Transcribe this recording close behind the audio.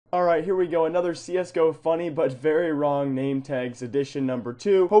Alright, here we go. Another CSGO funny but very wrong name tags edition number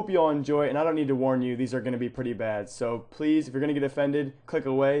 2. Hope you all enjoy it, and I don't need to warn you, these are going to be pretty bad. So please, if you're going to get offended, click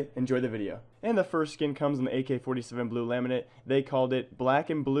away, enjoy the video. And the first skin comes in the AK-47 blue laminate. They called it black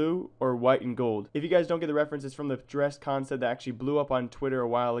and blue or white and gold. If you guys don't get the reference, it's from the dress concept that actually blew up on Twitter a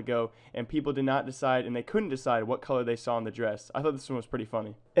while ago, and people did not decide, and they couldn't decide what color they saw in the dress. I thought this one was pretty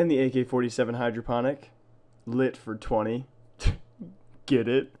funny. And the AK-47 hydroponic, lit for 20. Get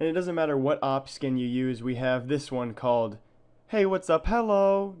it? And it doesn't matter what op skin you use, we have this one called hey what's up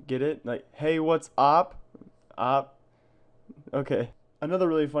hello. Get it? Like hey what's op? Op. Okay. Another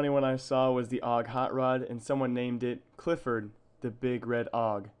really funny one I saw was the AUG Hot Rod, and someone named it Clifford the Big Red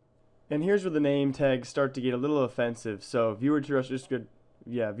AUG. And here's where the name tags start to get a little offensive, so viewer discretion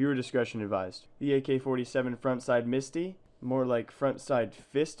advised. The AK-47 frontside Misty, more like frontside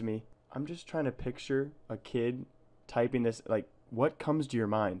fist me. I'm just trying to picture a kid typing this, like, what comes to your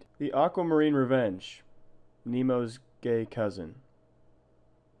mind? The Aquamarine Revenge, Nemo's gay cousin.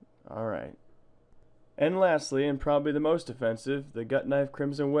 Alright. And lastly, and probably the most offensive, the Gut Knife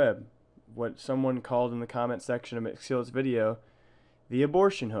Crimson Web, what someone called in the comment section of Mcskillet's video, the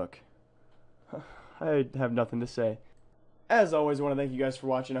abortion hook. I have nothing to say. As always, I want to thank you guys for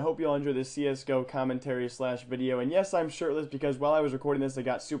watching. I hope you all enjoyed this CSGO commentary / video. And yes, I'm shirtless because while I was recording this, it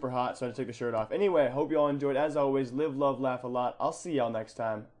got super hot, so I had to take the shirt off. Anyway, I hope you all enjoyed. As always, live, love, laugh a lot. I'll see y'all next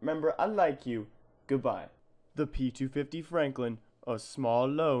time. Remember, I like you. Goodbye. The P250 Franklin, a small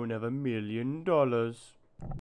loan of $1 million.